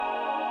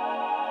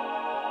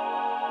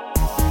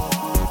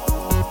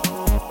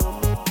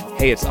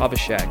Hey, it's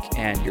Avishek,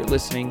 and you're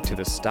listening to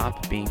the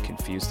Stop Being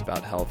Confused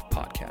About Health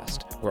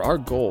podcast, where our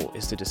goal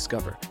is to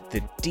discover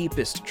the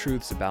deepest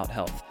truths about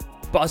health,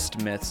 bust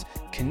myths,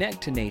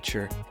 connect to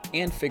nature,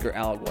 and figure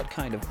out what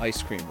kind of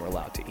ice cream we're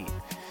allowed to eat.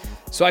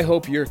 So I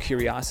hope your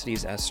curiosity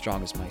is as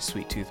strong as my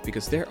sweet tooth,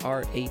 because there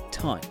are a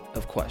ton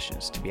of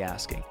questions to be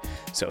asking.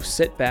 So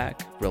sit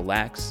back,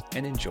 relax,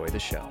 and enjoy the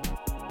show.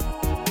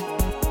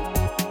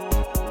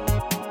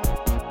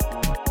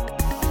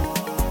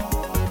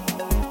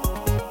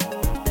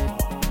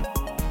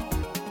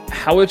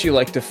 How would you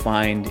like to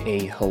find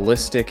a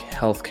holistic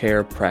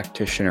healthcare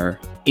practitioner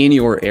in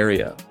your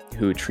area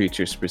who treats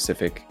your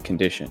specific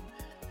condition?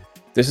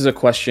 This is a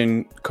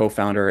question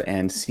co-founder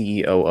and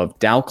CEO of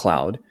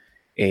DAOcloud,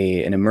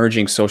 an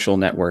emerging social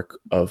network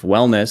of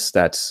wellness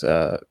that's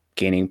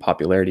gaining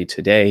popularity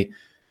today.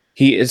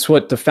 He is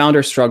what the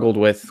founder struggled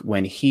with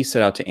when he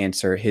set out to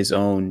answer his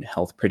own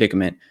health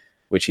predicament,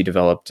 which he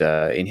developed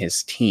in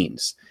his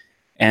teens.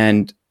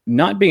 And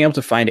not being able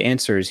to find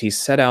answers, he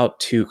set out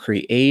to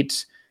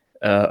create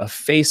a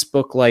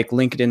Facebook-like,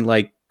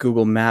 LinkedIn-like,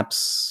 Google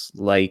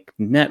Maps-like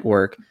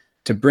network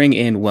to bring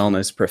in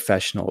wellness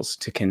professionals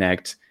to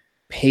connect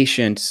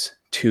patients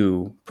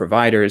to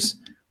providers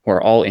who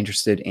are all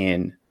interested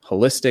in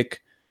holistic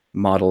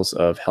models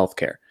of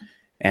healthcare.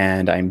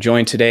 And I'm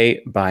joined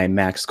today by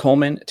Max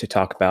Coleman to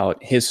talk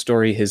about his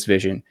story, his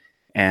vision,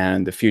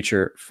 and the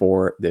future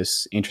for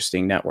this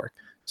interesting network.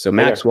 So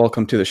Max,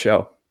 welcome to the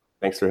show.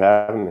 Thanks for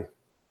having me.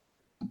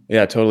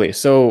 Yeah, totally.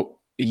 So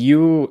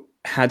you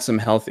had some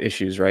health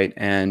issues, right?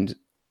 And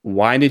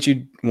why did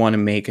you want to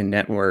make a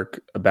network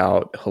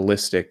about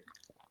holistic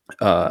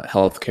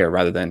healthcare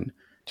rather than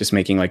just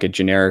making like a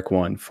generic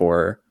one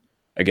for,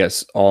 I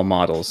guess, all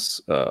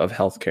models of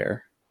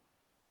healthcare?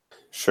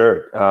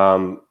 Sure.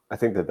 I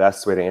think the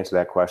best way to answer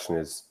that question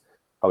is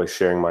probably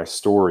sharing my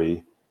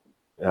story,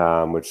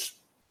 which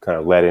kind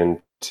of led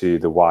into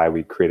the why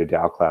we created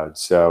DAOcloud.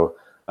 So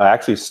I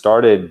actually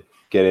started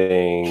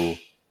getting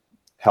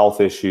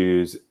health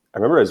issues. I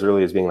remember as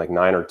early as being like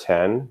 9 or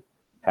 10,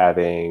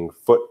 having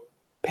foot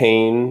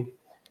pain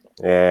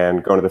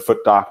and going to the foot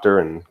doctor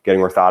and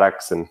getting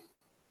orthotics and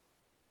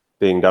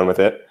being done with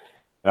it.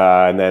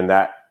 And then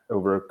that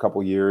over a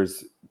couple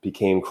years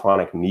became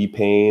chronic knee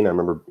pain. I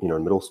remember, in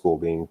middle school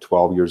being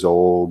 12 years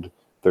old,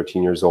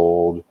 13 years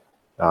old,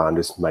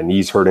 just my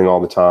knees hurting all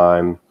the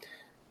time.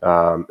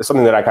 It's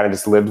something that I kind of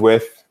just lived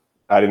with.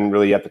 I didn't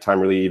really at the time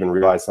really even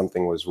realize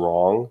something was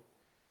wrong.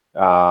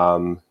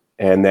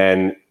 And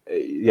then,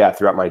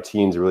 throughout my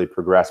teens, it really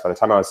progressed. By the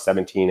time I was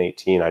 17,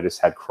 18, I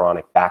just had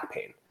chronic back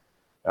pain.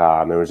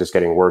 It was just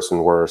getting worse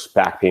and worse.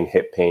 Back pain,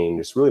 hip pain,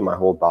 just really my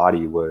whole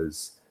body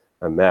was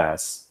a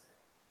mess.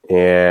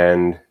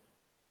 And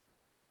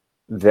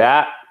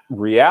that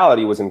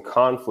reality was in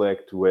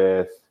conflict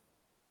with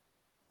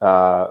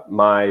what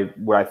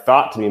I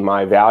thought to be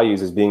my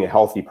values as being a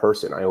healthy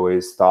person. I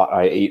always thought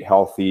I ate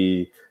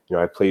healthy,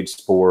 I played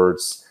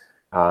sports.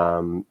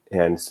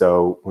 And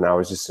so when I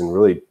was just in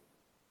really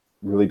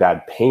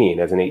bad pain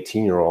as an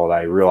 18-year-old,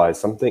 I realized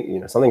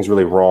something's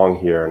really wrong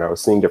here. And I was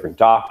seeing different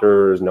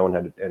doctors. No one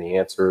had any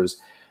answers.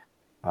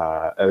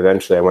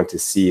 Eventually I went to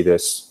see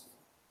this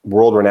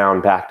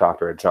world-renowned back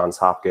doctor at Johns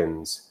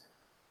Hopkins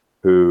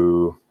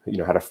who,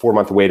 had a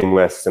 4-month waiting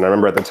list. And I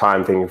remember at the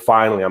time thinking,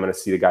 finally, I'm going to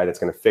see the guy that's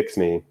going to fix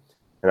me.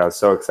 And I was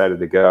so excited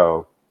to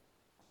go.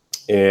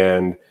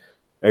 And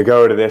I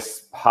go to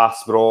this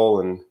hospital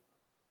and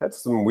had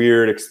some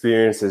weird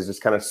experiences,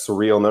 just kind of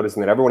surreal,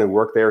 noticing that everyone who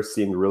worked there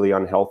seemed really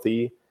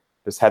unhealthy.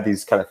 Just had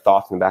these kind of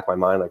thoughts in the back of my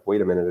mind, like,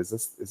 wait a minute, is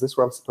this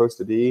where I'm supposed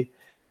to be?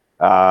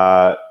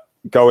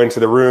 Go into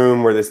the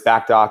room where this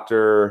back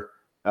doctor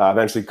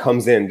eventually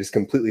comes in, just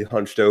completely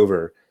hunched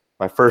over.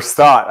 My first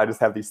thought, I just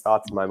have these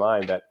thoughts in my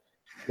mind that,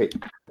 wait,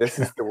 this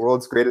is the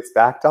world's greatest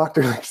back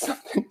doctor? Like,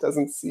 something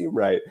doesn't seem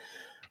right.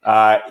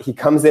 He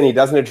comes in, he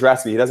doesn't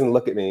address me, he doesn't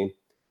look at me,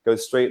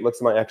 goes straight, looks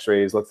at my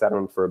x-rays, looks at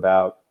them for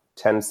about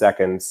 10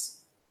 seconds,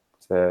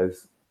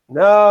 says,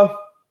 no,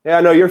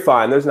 you're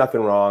fine. There's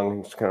nothing wrong.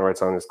 He just kind of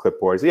writes on his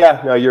clipboard.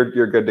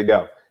 You're good to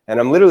go. And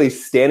I'm literally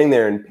standing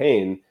there in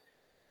pain.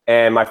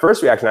 And my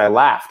first reaction, I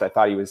laughed. I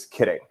thought he was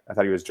kidding. I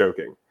thought he was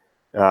joking.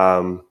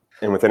 And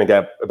within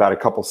about a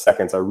couple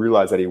seconds, I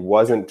realized that he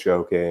wasn't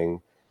joking.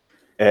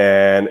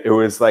 And it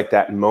was like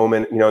that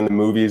moment, in the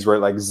movies where it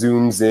like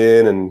zooms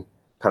in and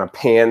kind of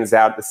pans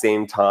out at the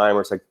same time,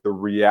 where it's like the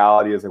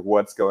reality is like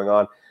what's going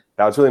on.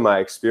 That was really my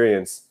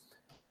experience.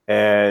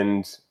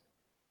 And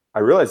I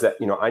realized that,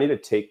 I need to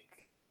take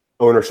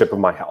ownership of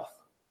my health.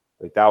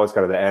 Like that was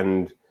kind of the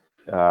end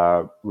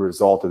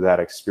result of that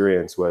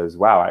experience was,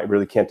 wow, I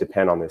really can't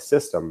depend on this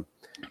system.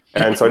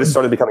 And so I just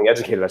started becoming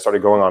educated. I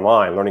started going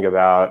online, learning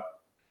about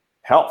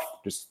health,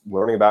 just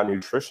learning about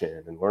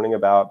nutrition and learning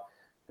about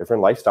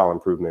different lifestyle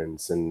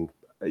improvements and,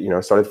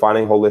 started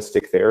finding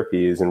holistic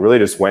therapies and really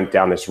just went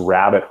down this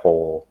rabbit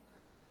hole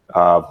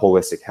of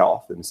holistic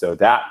health. And so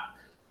that,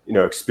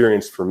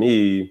 experience for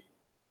me,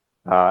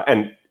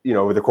 and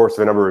over the course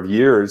of a number of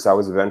years, I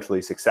was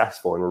eventually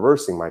successful in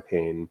reversing my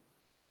pain,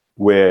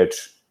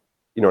 which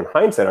in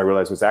hindsight, I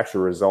realized was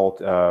actually a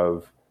result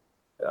of,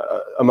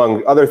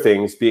 among other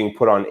things, being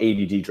put on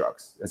ADD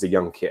drugs as a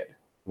young kid,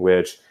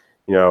 which,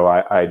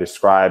 I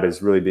describe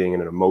as really being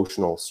in an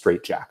emotional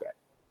straitjacket.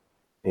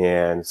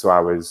 And so I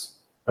was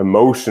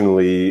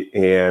emotionally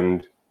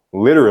and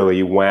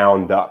literally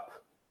wound up.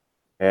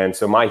 And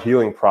so my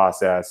healing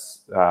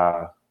process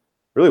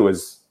really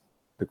was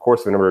the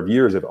course of a number of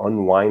years of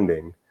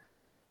unwinding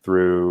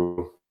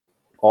through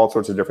all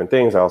sorts of different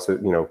things. I also,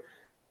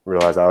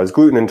 realized I was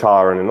gluten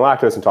intolerant and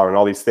lactose intolerant,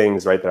 all these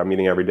things, right, that I'm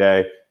eating every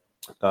day.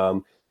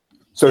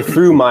 So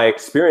through my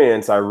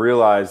experience, I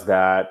realized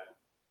that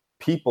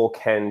people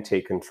can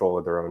take control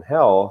of their own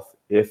health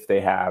if they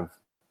have,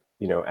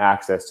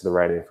 access to the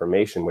right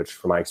information, which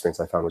from my experience,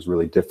 I found was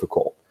really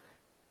difficult.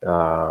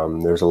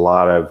 There's a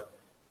lot of,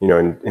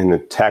 in the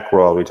tech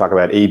world, we talk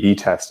about A/B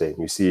testing.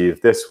 You see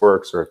if this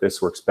works or if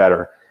this works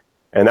better.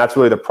 And that's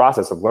really the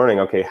process of learning,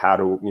 okay, how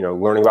to,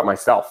 learning about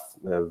myself,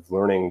 of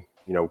learning,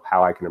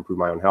 how I can improve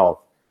my own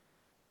health.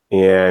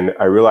 And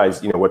I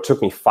realized, what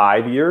took me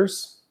 5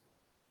 years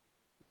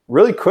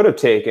really could have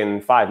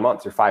taken 5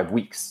 months or 5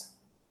 weeks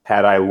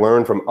had I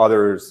learned from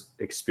others'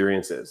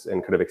 experiences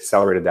and could have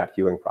accelerated that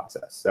healing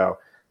process. So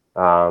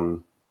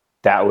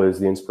that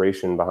was the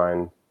inspiration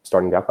behind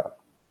starting DAOCloud.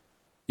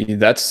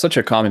 That's such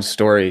a common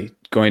story,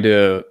 going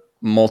to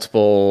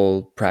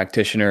multiple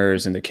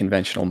practitioners in the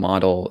conventional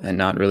model and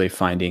not really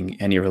finding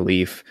any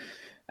relief.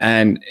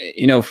 And,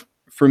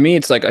 for me,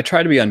 it's like I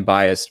try to be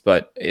unbiased,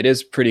 but it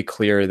is pretty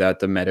clear that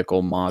the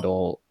medical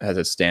model as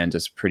it stands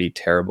is pretty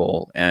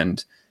terrible.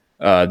 And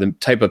the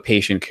type of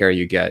patient care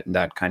you get in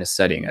that kind of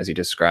setting, as you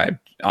described,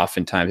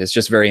 oftentimes it's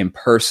just very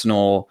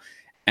impersonal,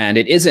 and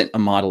it isn't a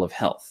model of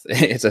health.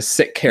 It's a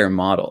sick care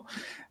model.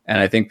 And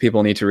I think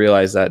people need to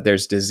realize that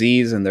there's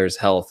disease and there's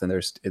health,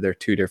 and they're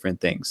two different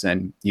things.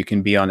 And you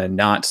can be on a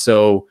not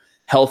so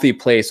healthy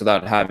place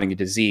without having a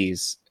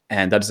disease.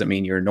 And that doesn't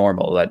mean you're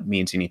normal. That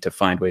means you need to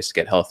find ways to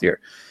get healthier.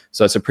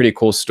 So it's a pretty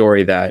cool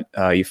story that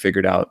you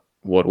figured out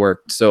what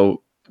worked.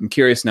 So I'm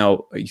curious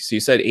now, so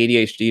you said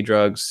ADHD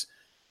drugs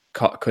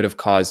could have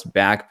caused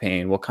back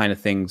pain. What kind of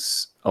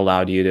things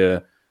allowed you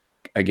to,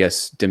 I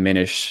guess,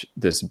 diminish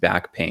this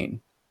back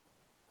pain?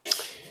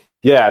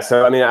 Yeah,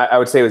 so I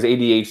would say it was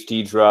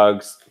ADHD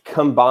drugs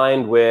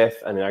combined with,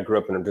 I grew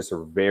up in just a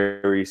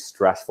very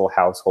stressful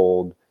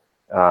household.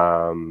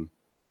 Part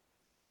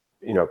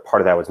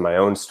of that was my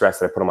own stress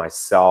that I put on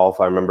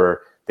myself. I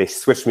remember they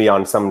switched me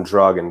on some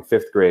drug in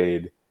 5th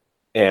grade,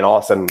 and all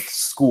of a sudden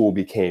school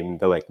became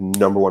the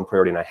number one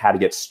priority, and I had to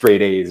get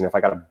straight A's. And if I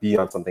got a B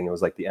on something, it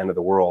was like the end of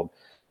the world.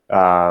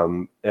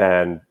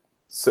 And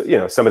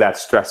so, some of that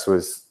stress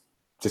was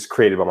just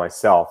created by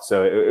myself.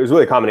 So it was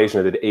really a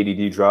combination of the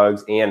ADD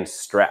drugs and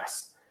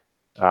stress.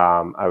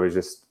 I was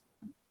just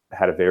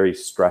had a very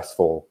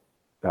stressful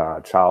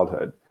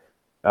childhood.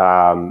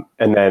 And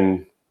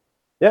then,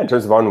 in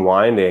terms of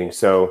unwinding,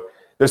 so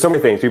there's so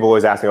many things. People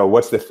always ask me, "Oh,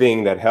 what's the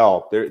thing that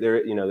helped?"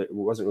 There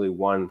wasn't really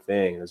one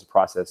thing. There's a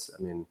process.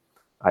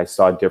 I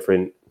saw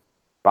different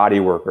body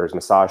workers,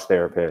 massage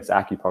therapists,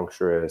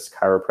 acupuncturists,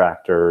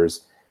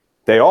 chiropractors.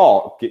 They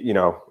all,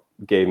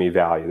 gave me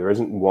value. There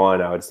isn't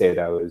one I would say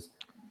that was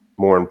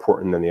more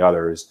important than the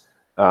others.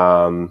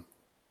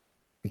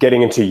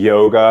 Getting into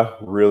yoga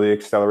really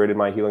accelerated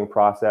my healing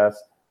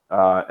process,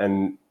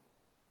 and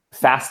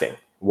fasting,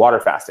 water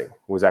fasting,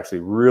 was actually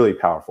really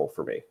powerful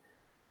for me.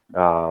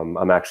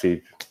 I'm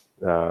actually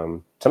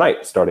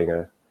tonight starting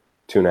a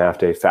 2.5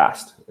 day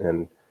fast,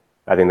 and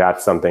I think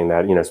that's something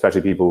that,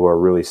 especially people who are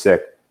really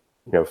sick,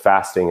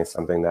 fasting is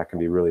something that can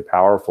be really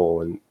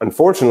powerful. And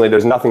unfortunately,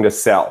 there's nothing to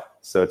sell,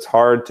 so it's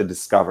hard to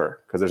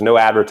discover because there's no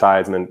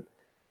advertisement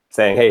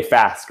saying, "Hey,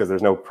 fast," because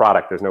there's no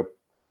product, there's no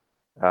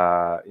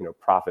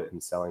profit in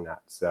selling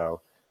that.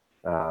 So,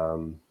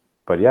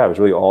 but yeah, it was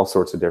really all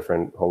sorts of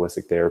different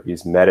holistic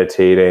therapies,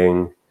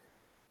 meditating,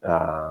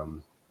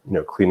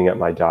 cleaning up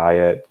my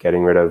diet,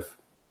 getting rid of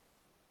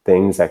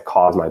things that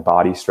cause my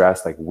body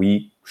stress, like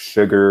wheat,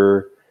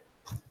 sugar.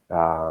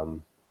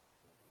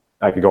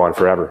 I could go on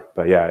forever,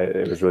 but yeah,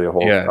 it was really a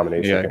whole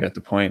combination. Yeah, I get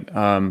the point.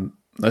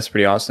 That's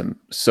pretty awesome.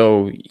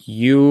 So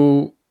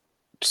you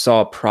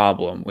saw a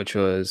problem, which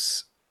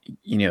was,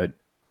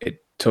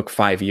 it took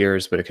 5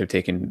 years, but it could have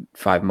taken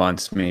 5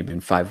 months, maybe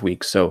even 5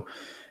 weeks. So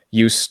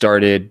you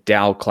started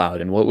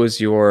DAOCloud, and what was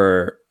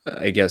your,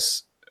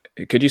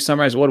 could you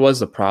summarize what was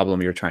the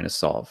problem you're trying to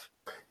solve?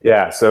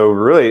 Yeah, so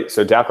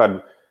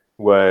DAOCloud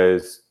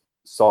was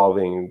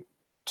solving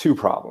 2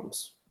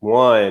 problems.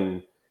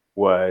 One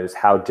was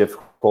how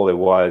difficult it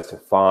was to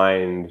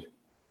find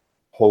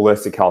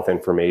holistic health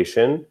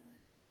information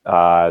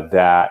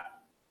that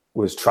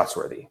was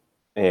trustworthy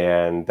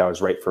and that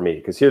was right for me.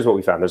 Because here's what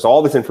we found. There's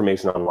all this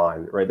information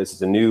online, right? This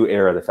is a new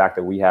era, the fact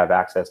that we have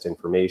access to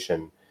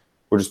information,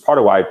 which is part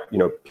of why,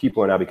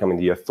 people are now becoming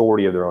the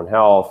authority of their own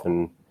health.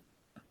 And,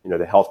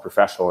 the health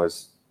professional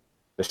is,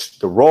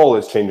 the role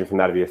is changing from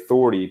that of the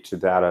authority to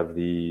that of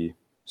the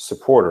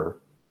supporter.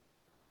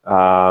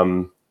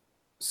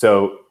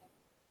 So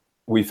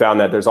we found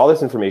that there's all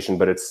this information,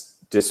 but it's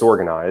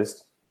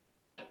disorganized.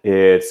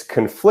 it's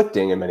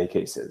conflicting in many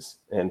cases.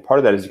 And part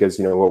of that is because,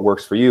 what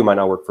works for you might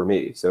not work for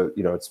me. So,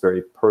 it's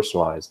very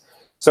personalized.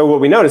 So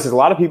what we notice is a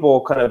lot of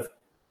people kind of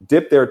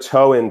dip their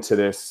toe into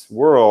this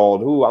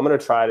world. Ooh, I'm going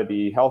to try to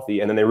be healthy.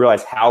 And then they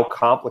realize how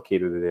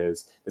complicated it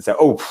is. They say,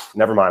 oh,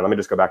 never mind. Let me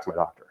just go back to my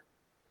doctor.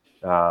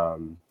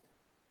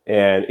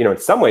 And, in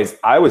some ways,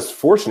 I was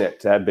fortunate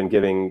to have been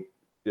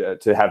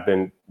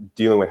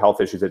dealing with health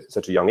issues at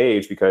such a young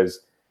age because,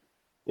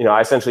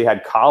 I essentially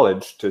had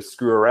college to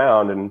screw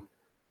around and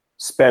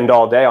spend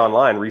all day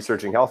online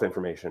researching health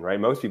information, right?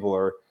 Most people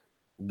are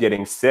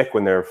getting sick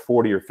when they're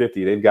 40 or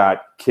 50. They've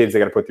got kids they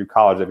got to put through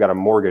college. They've got a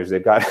mortgage.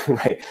 They've got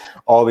right,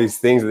 all these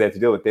things that they have to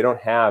deal with. They don't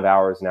have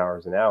hours and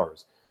hours and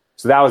hours.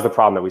 So that was the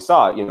problem that we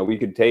saw. We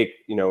could take,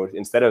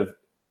 instead of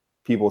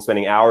people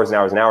spending hours and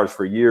hours and hours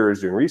for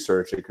years doing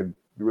research, it could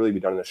really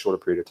be done in a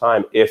shorter period of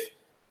time if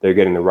they're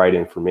getting the right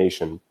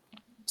information.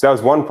 So that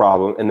was one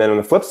problem. And then on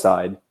the flip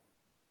side,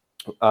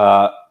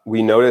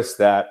 we noticed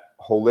that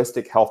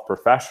holistic health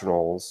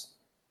professionals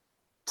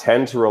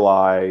tend to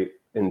rely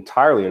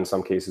entirely, in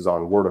some cases,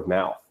 on word of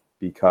mouth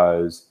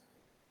because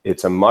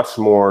it's a much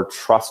more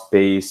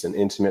trust-based and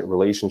intimate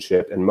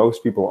relationship, and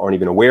most people aren't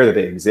even aware that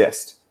they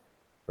exist,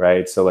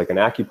 right? So like an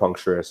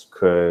acupuncturist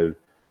could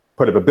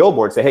put up a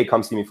billboard, say, hey,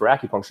 come see me for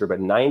acupuncture, but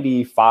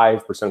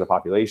 95% of the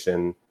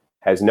population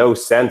has no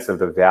sense of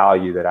the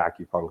value that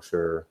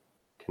acupuncture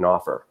can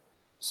offer.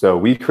 So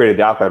we created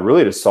DialCloud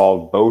really to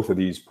solve both of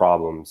these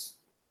problems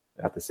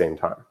at the same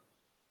time.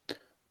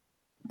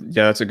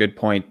 Yeah, that's a good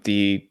point.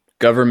 The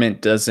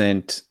government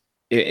doesn't,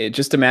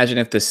 just imagine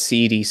if the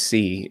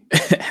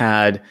CDC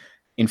had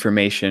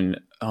information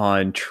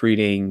on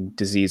treating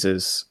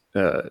diseases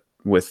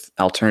with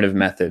alternative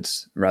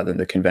methods rather than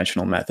the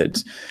conventional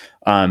methods.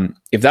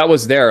 If that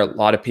was there, a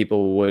lot of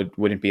people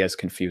wouldn't be as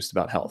confused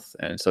about health.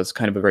 And so it's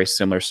kind of a very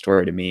similar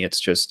story to me. It's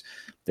just,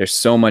 there's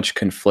so much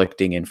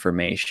conflicting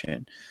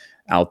information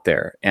out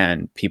there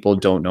and people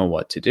don't know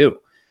what to do.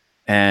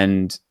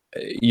 And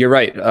you're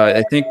right.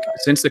 I think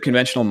since the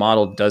conventional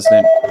model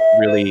doesn't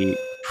really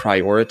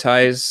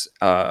prioritize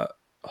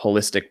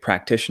holistic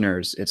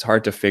practitioners, it's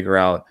hard to figure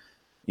out,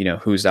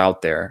 who's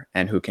out there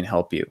and who can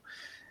help you.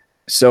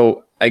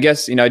 So I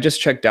guess, I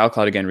just checked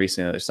DialCloud again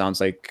recently. It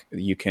sounds like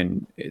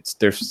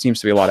there seems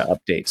to be a lot of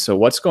updates. So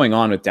what's going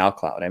on with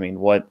DialCloud? I mean,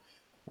 what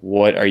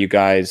are you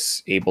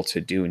guys able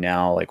to do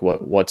now? Like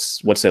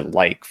what's it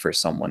like for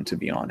someone to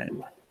be on it?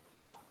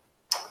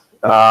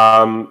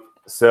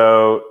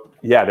 So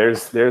yeah,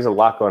 there's a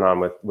lot going on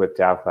with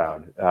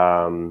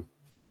DialCloud.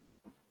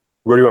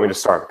 Where do you want me to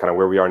start? Kind of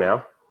where we are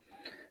now?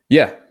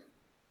 Yeah.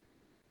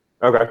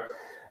 Okay.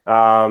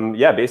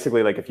 Yeah,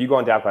 basically, like if you go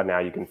on DialCloud now,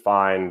 you can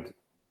find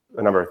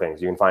a number of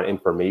things. You can find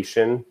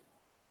information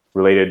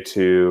related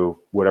to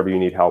whatever you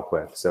need help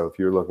with. So if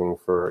you're looking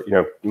for,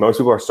 most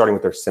people are starting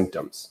with their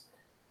symptoms.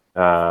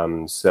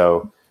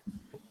 So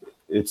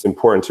it's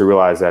important to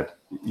realize that,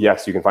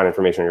 yes, you can find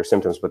information on your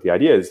symptoms, but the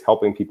idea is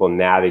helping people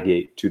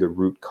navigate to the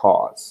root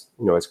cause,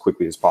 as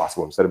quickly as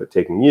possible. Instead of it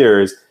taking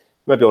years, you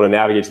might be able to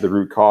navigate to the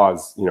root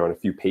cause, in a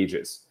few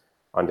pages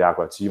on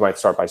DialCloud. So you might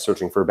start by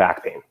searching for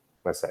back pain.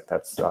 Let's say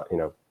that's,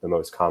 the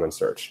most common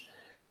search.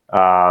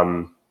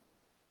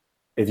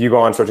 If you go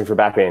on searching for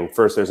back pain,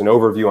 first there's an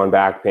overview on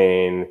back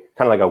pain,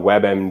 kind of like a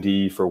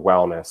WebMD for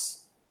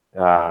wellness.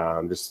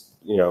 Just,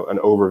 an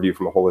overview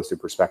from a holistic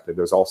perspective.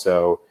 There's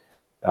also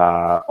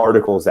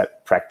articles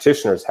that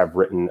practitioners have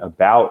written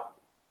about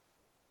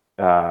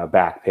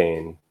back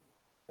pain.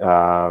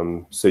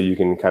 So you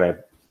can kind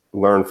of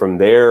learn from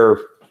their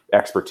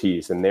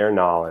expertise and their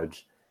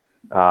knowledge.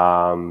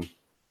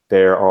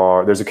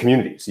 There's a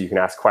community, so you can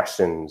ask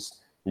questions,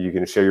 you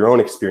can share your own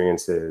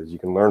experiences, you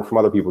can learn from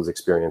other people's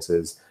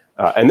experiences.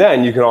 And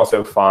then you can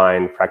also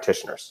find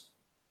practitioners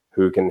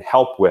who can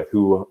help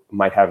who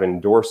might have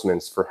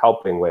endorsements for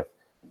helping with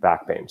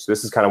back pain. So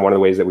this is kind of one of the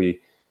ways that we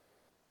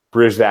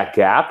bridge that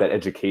gap, that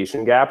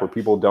education gap, where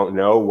people don't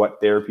know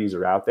what therapies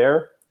are out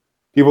there.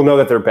 People know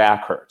that their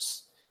back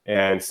hurts.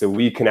 And so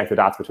we connect the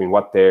dots between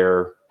what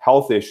their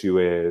health issue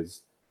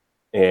is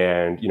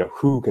and,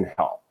 who can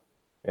help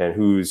and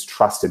who's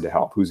trusted to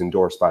help, who's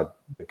endorsed by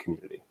the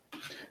community.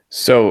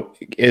 So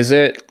is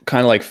it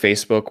kind of like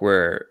Facebook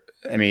where,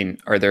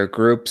 are there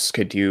groups?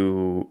 Can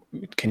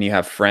you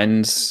have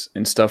friends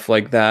and stuff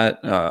like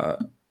that?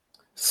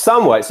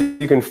 Somewhat. So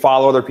you can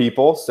follow other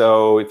people.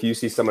 So if you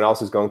see someone else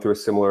who's going through a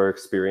similar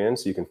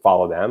experience, you can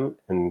follow them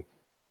and,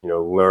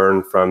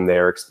 learn from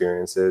their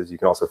experiences. You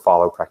can also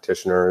follow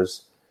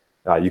practitioners.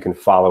 You can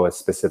follow a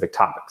specific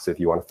topic. So if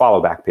you want to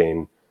follow back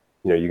pain,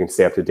 you can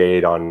stay up to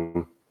date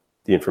on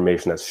the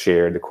information that's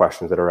shared, the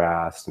questions that are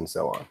asked, and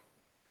so on.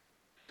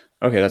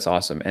 Okay, that's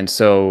awesome. And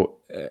so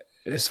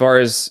as far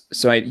as,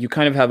 you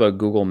kind of have a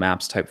Google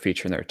Maps type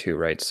feature in there too,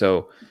 right?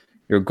 So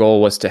your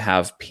goal was to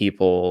have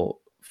people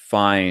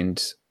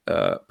find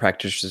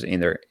practitioners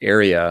in their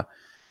area.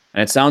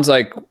 And it sounds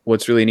like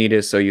what's really neat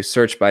is, so you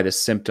search by the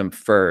symptom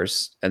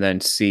first and then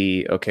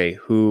see, okay,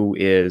 who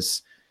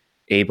is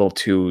able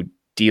to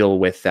deal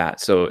with that.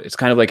 So it's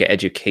kind of like an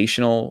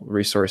educational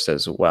resource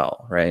as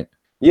well, right?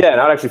 Yeah,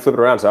 and I'd actually flip it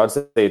around. So I would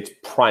say it's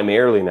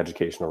primarily an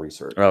educational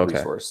resource.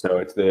 So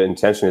it's the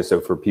intention is so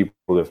for people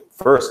to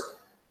first,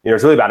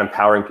 it's really about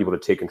empowering people to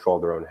take control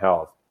of their own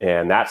health.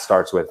 And that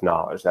starts with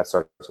knowledge. That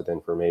starts with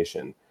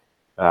information.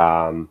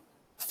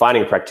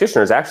 Finding a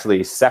practitioner is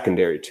actually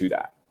secondary to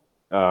that.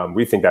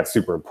 We think that's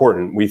super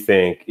important. We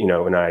think, in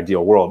an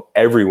ideal world,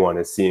 everyone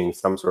is seeing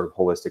some sort of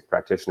holistic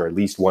practitioner at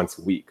least once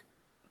a week.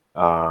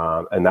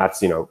 And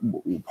that's,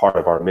 part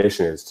of our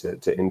mission is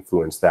to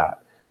influence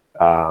that.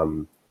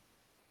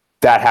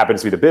 That happens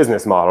to be the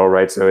business model,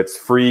 right? So it's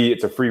free.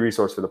 It's a free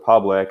resource for the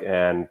public,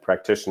 and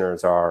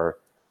practitioners are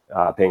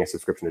paying a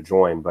subscription to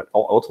join. But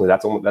ultimately,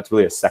 that's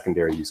really a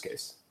secondary use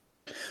case.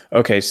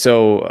 Okay,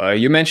 so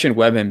you mentioned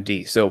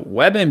WebMD. So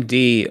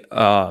WebMD,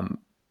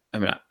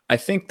 I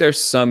think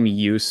there's some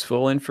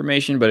useful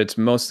information, but it's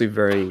mostly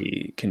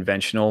very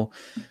conventional.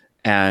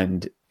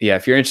 And yeah,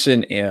 if you're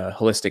interested in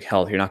holistic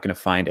health, you're not going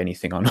to find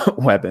anything on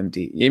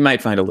WebMD. You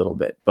might find a little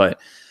bit, but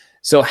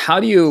so how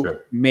do you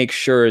make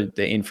sure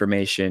the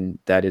information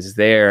that is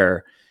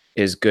there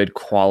is good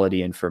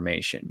quality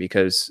information?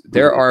 Because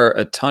there are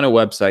a ton of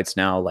websites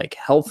now like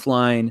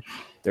Healthline,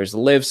 there's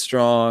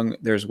Livestrong,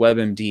 there's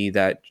WebMD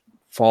that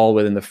fall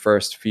within the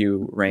first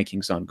few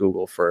rankings on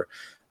Google for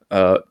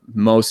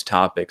most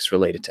topics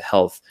related to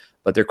health,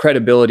 but their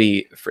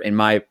credibility, in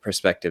my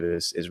perspective,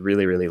 is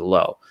really, really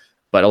low.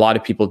 But a lot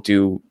of people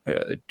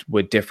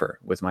would differ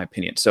with my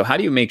opinion. So how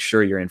do you make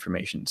sure your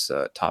information's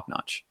top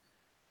notch?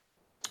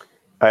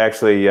 I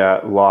actually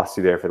lost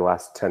you there for the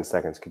last 10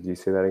 seconds. Could you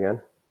say that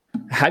again?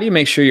 How do you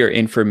make sure your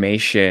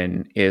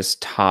information is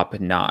top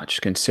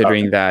notch,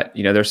 considering that,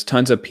 there's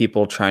tons of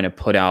people trying to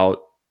put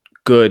out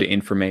good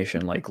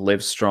information like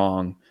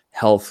Livestrong,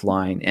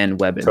 Healthline, and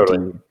WebMD.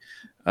 Totally.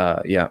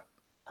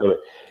 Totally.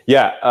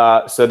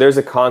 Yeah. So there's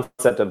a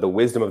concept of the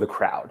wisdom of the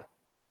crowd,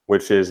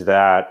 which is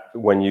that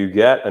when you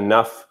get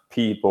enough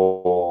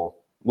people,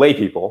 lay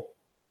people,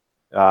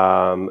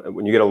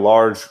 when you get a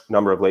large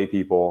number of lay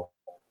people,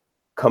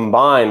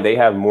 combined, they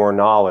have more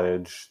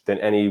knowledge than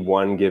any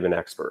one given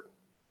expert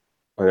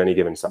on any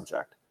given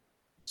subject.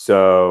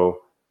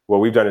 So what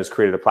we've done is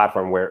created a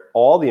platform where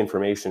all the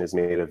information is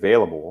made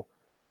available.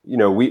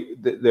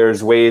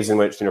 There's ways in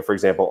which, for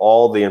example,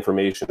 all the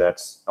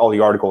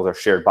articles are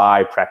shared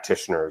by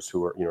practitioners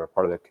who are,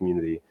 part of the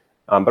community.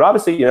 But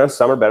obviously,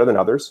 some are better than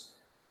others.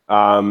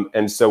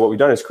 And so what we've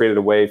done is created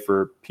a way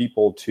for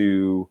people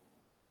to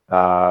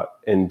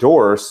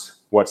endorse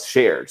what's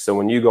shared. So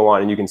when you go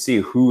on and you can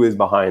see who is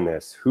behind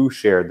this, who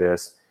shared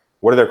this,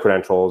 what are their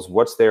credentials,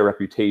 what's their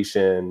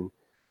reputation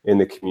in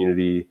the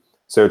community.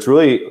 So it's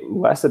really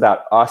less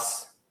about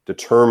us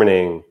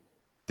determining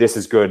this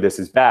is good, this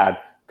is bad,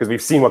 because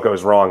we've seen what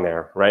goes wrong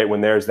there, right? When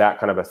there's that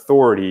kind of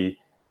authority,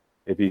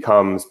 it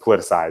becomes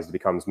politicized, it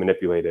becomes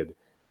manipulated.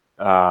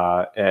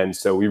 And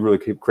so we really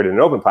created an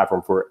open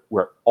platform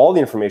where all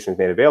the information is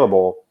made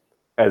available,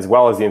 as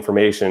well as the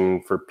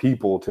information for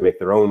people to make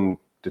their own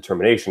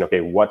determination.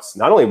 Okay,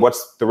 not only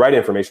what's the right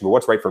information, but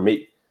what's right for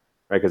me,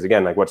 right? Because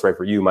again, like what's right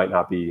for you might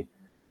not be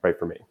right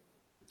for me.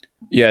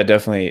 Yeah,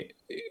 definitely.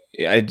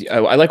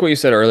 I like what you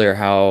said earlier,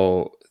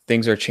 how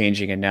things are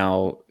changing, and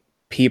now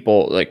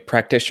people, like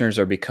practitioners,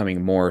 are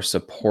becoming more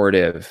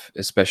supportive,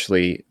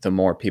 especially the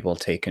more people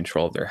take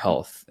control of their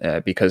health.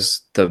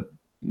 Because the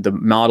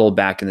model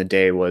back in the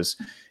day was,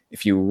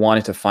 if you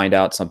wanted to find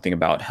out something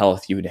about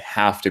health, you would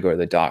have to go to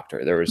the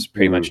doctor. There was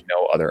pretty much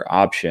no other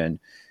option.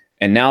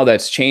 And now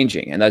that's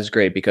changing, and that's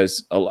great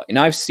because and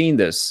I've seen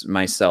this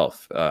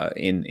myself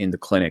in the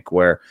clinic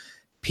where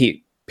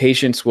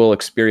patients will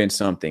experience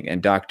something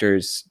and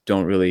doctors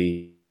don't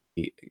really,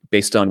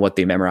 based on what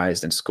they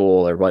memorized in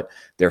school or what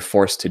they're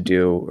forced to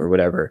do or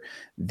whatever,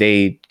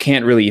 they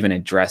can't really even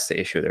address the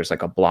issue. There's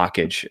like a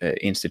blockage,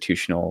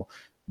 institutional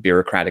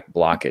bureaucratic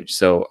blockage.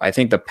 So I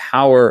think the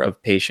power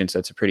of patients,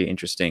 that's a pretty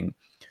interesting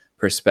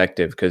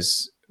perspective,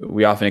 because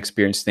we often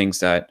experience things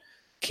that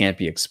can't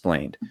be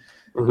explained.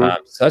 So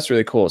that's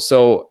really cool.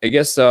 So I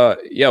guess,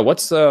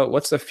 what's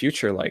the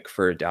future like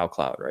for DAO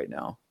Cloud right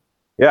now?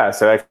 Yeah.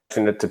 So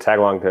actually, to tag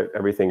along to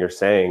everything you're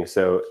saying.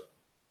 So,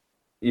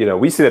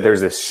 we see that there's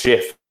this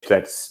shift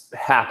that's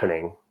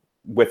happening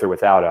with or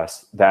without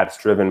us, that's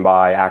driven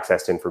by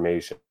access to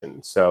information.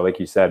 So like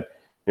you said,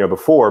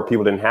 before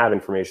people didn't have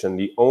information.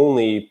 The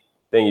only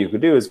thing you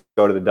could do is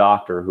go to the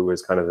doctor, who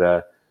is kind of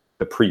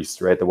the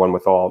priest, right? The one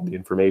with all the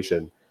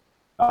information.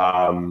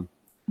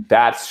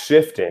 That's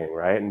shifting,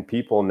 right? And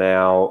people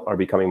now are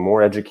becoming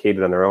more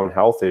educated on their own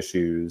health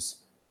issues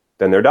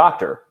than their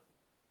doctor,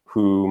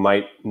 who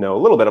might know a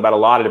little bit about a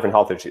lot of different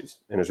health issues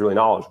and is really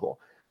knowledgeable.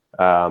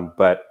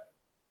 But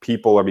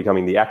people are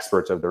becoming the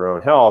experts of their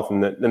own health.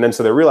 And then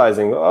so they're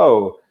realizing,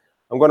 oh,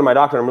 I'm going to my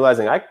doctor and I'm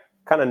realizing I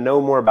kind of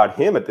know more about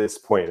him at this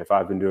point if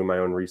I've been doing my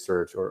own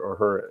research, or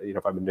her,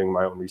 if I've been doing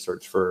my own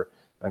research for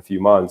a few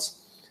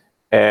months.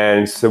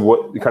 And so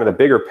what kind of the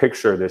bigger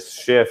picture of this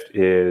shift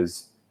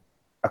is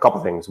a couple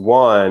of things.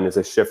 One is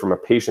a shift from a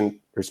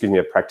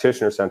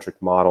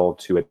practitioner-centric model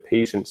to a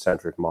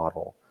patient-centric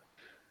model,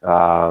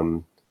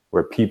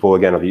 where people,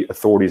 again, are the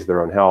authorities of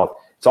their own health.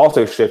 It's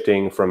also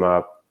shifting from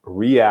a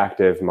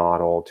reactive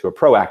model to a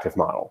proactive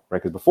model, right?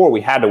 Because before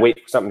we had to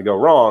wait for something to go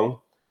wrong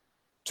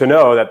to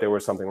know that there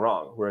was something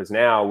wrong. Whereas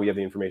now we have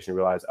the information to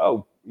realize,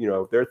 oh,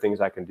 there are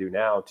things I can do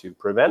now to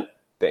prevent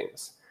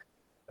things.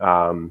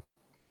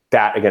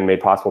 That, again, made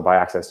possible by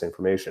access to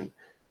information.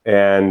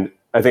 And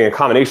I think a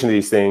combination of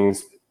these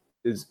things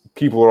is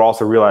people are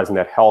also realizing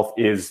that health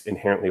is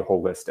inherently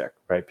holistic,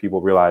 right?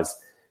 People realize,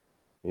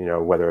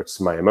 whether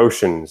it's my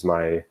emotions,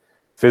 my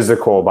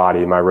physical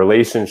body, my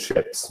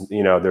relationships,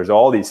 there's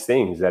all these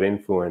things that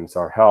influence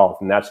our health.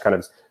 And that's kind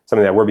of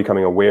something that we're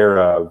becoming aware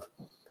of.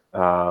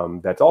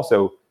 That's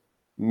also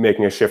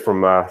making a shift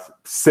from a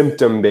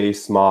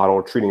symptom-based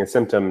model, treating a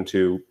symptom,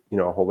 to, a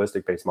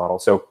holistic-based model.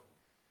 So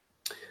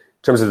in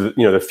terms of,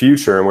 the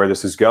future and where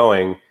this is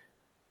going,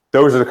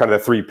 those are the kind of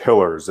the three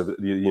pillars of,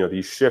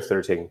 these shifts that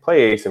are taking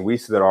place. And we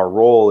see that our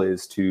role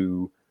is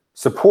to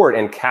support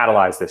and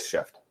catalyze this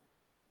shift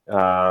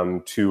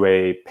to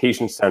a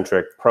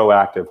patient-centric,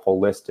 proactive,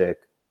 holistic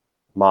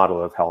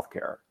model of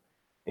healthcare.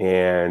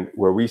 And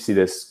where we see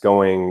this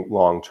going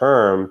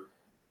long-term,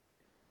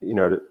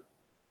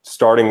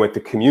 starting with the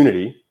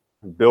community,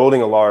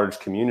 building a large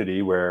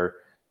community where,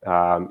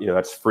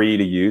 that's free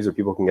to use, or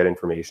people can get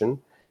information.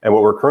 And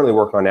what we're currently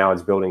working on now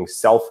is building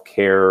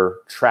self-care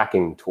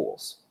tracking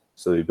tools.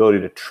 So the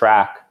ability to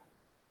track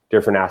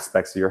different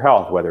aspects of your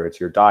health, whether it's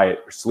your diet,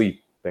 your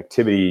sleep,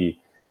 activity,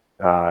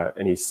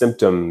 any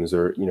symptoms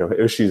or,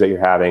 issues that you're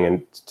having,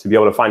 and to be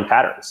able to find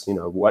patterns,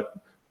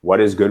 what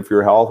is good for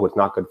your health, what's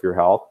not good for your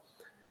health.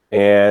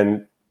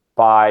 And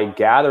by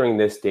gathering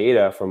this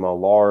data from a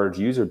large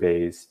user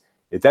base,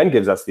 it then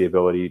gives us the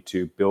ability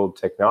to build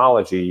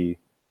technology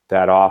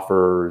that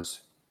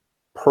offers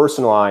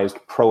personalized,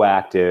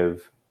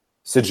 proactive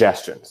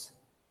suggestions.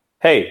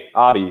 Hey,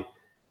 Abhi,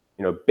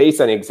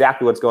 based on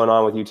exactly what's going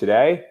on with you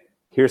today,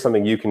 here's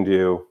something you can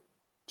do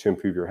to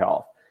improve your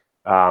health.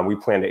 We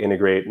plan to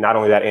integrate not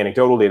only that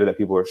anecdotal data that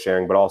people are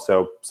sharing, but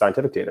also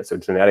scientific data. So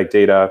genetic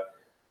data,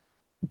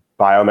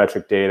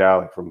 biometric data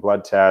like from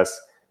blood tests,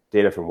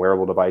 data from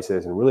wearable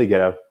devices, and really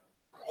get a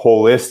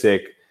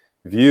holistic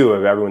view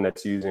of everyone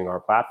that's using our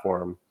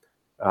platform.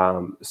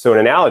 So an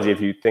analogy,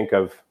 if you think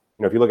of,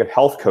 if you look at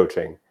health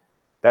coaching,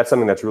 that's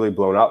something that's really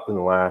blown up in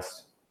the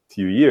last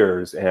few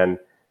years. And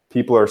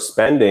people are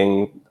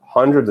spending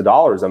hundreds of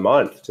dollars a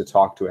month to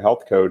talk to a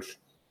health coach,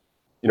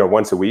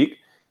 once a week,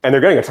 and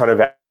they're getting a ton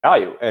of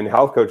value. And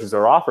health coaches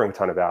are offering a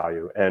ton of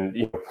value.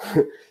 And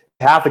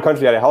half the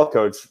country had a health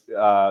coach,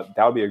 that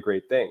would be a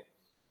great thing.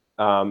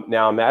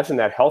 Now imagine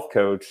that health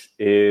coach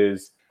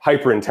is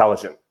hyper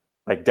intelligent,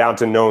 like down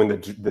to knowing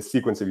the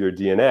sequence of your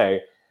DNA,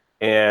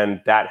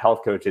 and that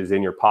health coach is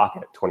in your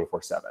pocket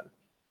 24/7.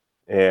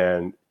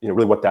 And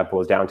really what that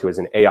boils down to is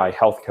an AI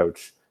health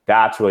coach.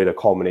 That's really the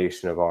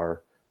culmination of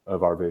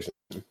our vision.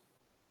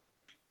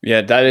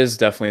 Yeah, that is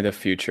definitely the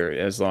future,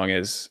 as long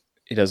as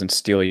it doesn't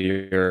steal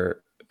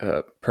your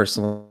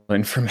personal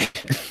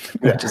information,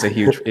 which is a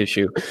huge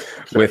issue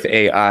with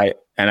AI.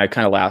 And I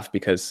kind of laugh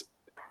because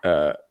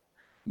I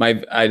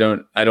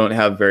don't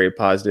have very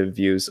positive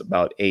views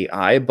about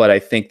AI, but I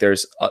think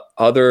there's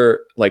other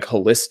like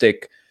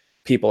holistic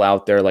people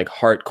out there like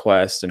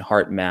HeartQuest and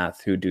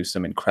HeartMath who do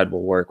some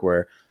incredible work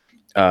where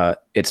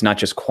it's not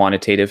just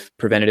quantitative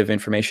preventative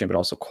information, but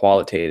also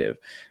qualitative,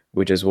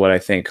 which is what I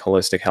think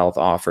holistic health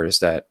offers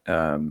that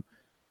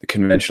the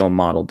conventional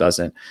model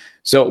doesn't.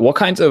 So what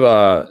kinds of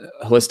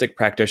holistic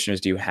practitioners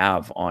do you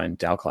have on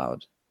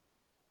DAOcloud?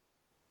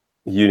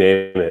 You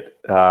name it.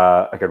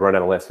 I could run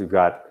down a list. We've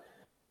got,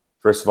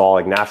 first of all,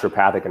 like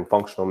naturopathic and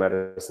functional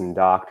medicine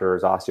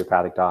doctors,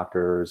 osteopathic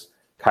doctors,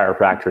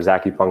 chiropractors,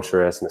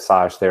 acupuncturists,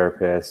 massage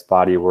therapists,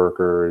 body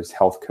workers,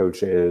 health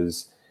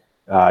coaches,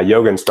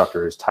 yoga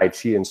instructors, Tai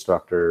Chi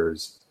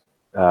instructors,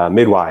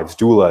 midwives,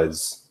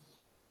 doulas,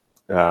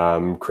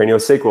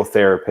 craniosacral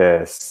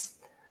therapists.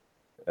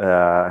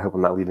 I hope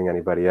I'm not leaving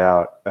anybody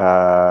out.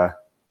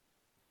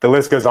 The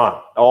list goes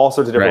on, all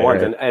sorts of different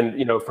ones. Right.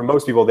 And for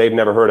most people, they've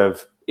never heard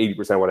of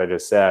 80% of what I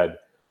just said,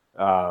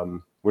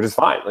 which is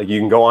fine. Like you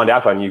can go on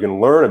DAOcloud and you can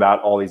learn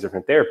about all these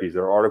different therapies.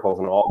 There are articles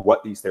on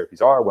what these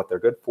therapies are, what they're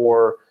good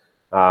for.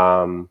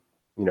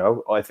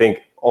 I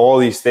think all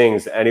these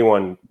things,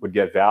 anyone would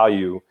get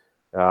value.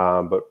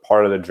 But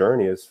part of the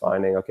journey is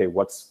finding, okay,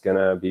 what's going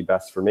to be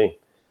best for me?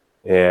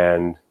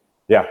 And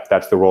yeah,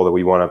 that's the role that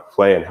we want to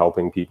play in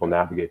helping people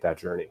navigate that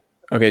journey.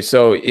 Okay.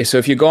 So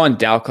if you go on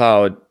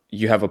DAOcloud,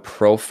 you have a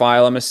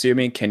profile, I'm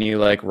assuming. Can you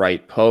like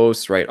write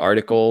posts, write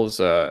articles,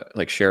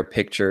 like share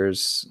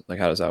pictures? Like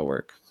how does that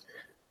work?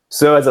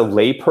 So as a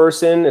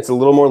layperson, it's a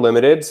little more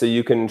limited. So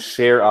you can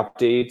share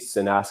updates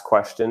and ask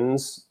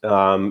questions.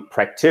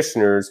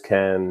 Practitioners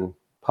can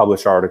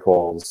publish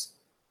articles,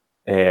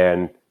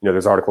 and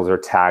those articles are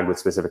tagged with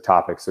specific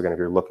topics. So again, if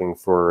you're looking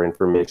for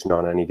information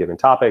on any given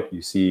topic,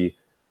 you see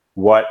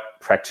what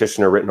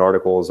practitioner written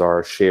articles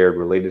are shared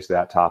related to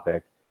that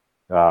topic,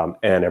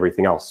 and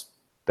everything else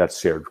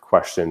that's shared,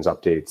 questions,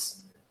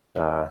 updates,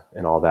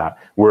 and all that.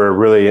 We're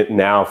really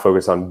now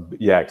focused on,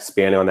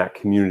 expanding on that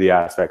community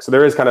aspect. So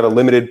there is kind of a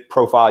limited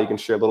profile. You can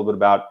share a little bit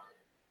about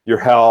your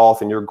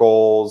health and your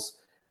goals.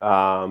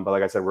 But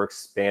like I said, we're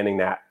expanding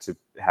that to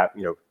have,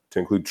 to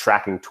include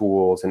tracking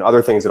tools and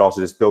other things that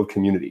also just build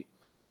community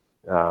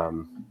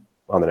on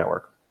the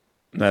network.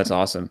 That's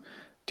awesome.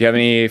 Do you have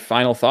any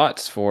final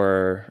thoughts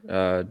for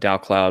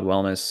DAO Cloud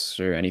Wellness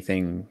or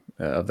anything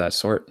of that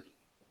sort?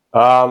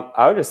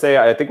 I would just say,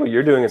 I think what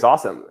you're doing is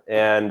awesome.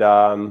 And,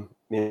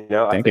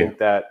 I think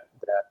that,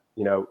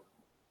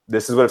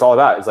 this is what it's all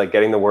about. It's like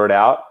getting the word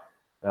out,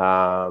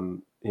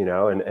 and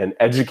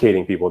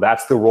educating people.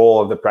 That's the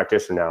role of the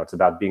practitioner now. It's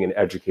about being an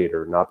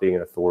educator, not being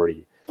an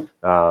authority.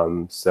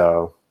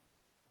 So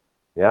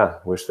yeah,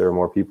 wish there were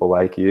more people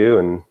like you,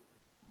 and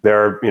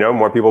there are,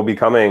 more people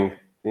becoming,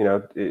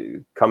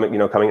 coming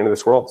into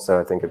this world. So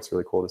I think it's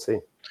really cool to see.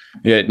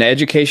 Yeah. And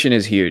education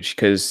is huge,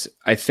 because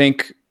I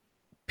think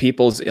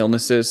people's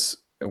illnesses,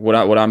 what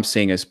I'm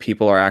seeing is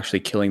people are actually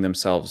killing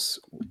themselves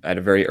at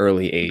a very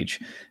early age,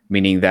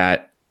 meaning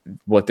that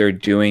what they're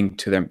doing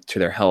to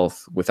their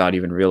health without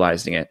even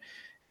realizing it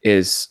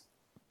is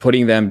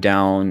putting them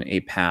down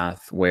a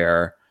path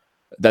where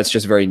that's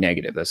just very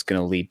negative. That's going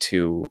to lead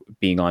to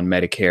being on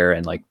Medicare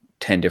and like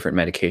 10 different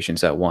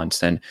medications at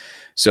once. And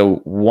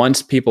so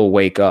once people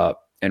wake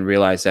up and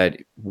realize that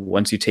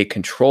once you take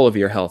control of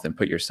your health and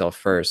put yourself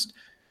first,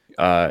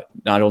 not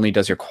only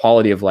does your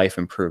quality of life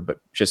improve, but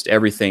just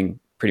everything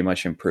pretty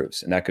much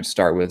improves. And that could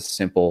start with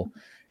simple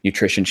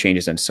nutrition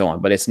changes and so on.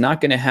 But it's not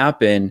going to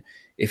happen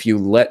if you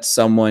let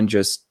someone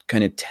just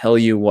kind of tell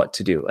you what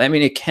to do. I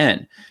mean, it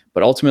can,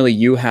 but ultimately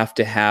you have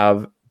to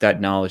have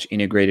that knowledge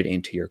integrated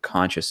into your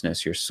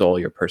consciousness, your soul,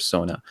 your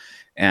persona.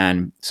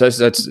 And so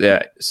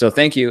so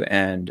thank you.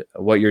 And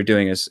what you're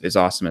doing is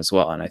awesome as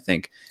well. And I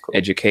think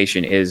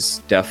education is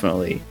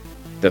definitely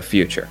the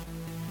future.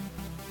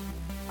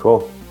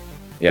 Cool.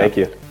 Yeah. Thank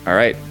you. All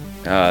right.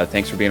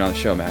 Thanks for being on the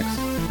show, Max.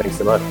 Thanks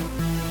so much.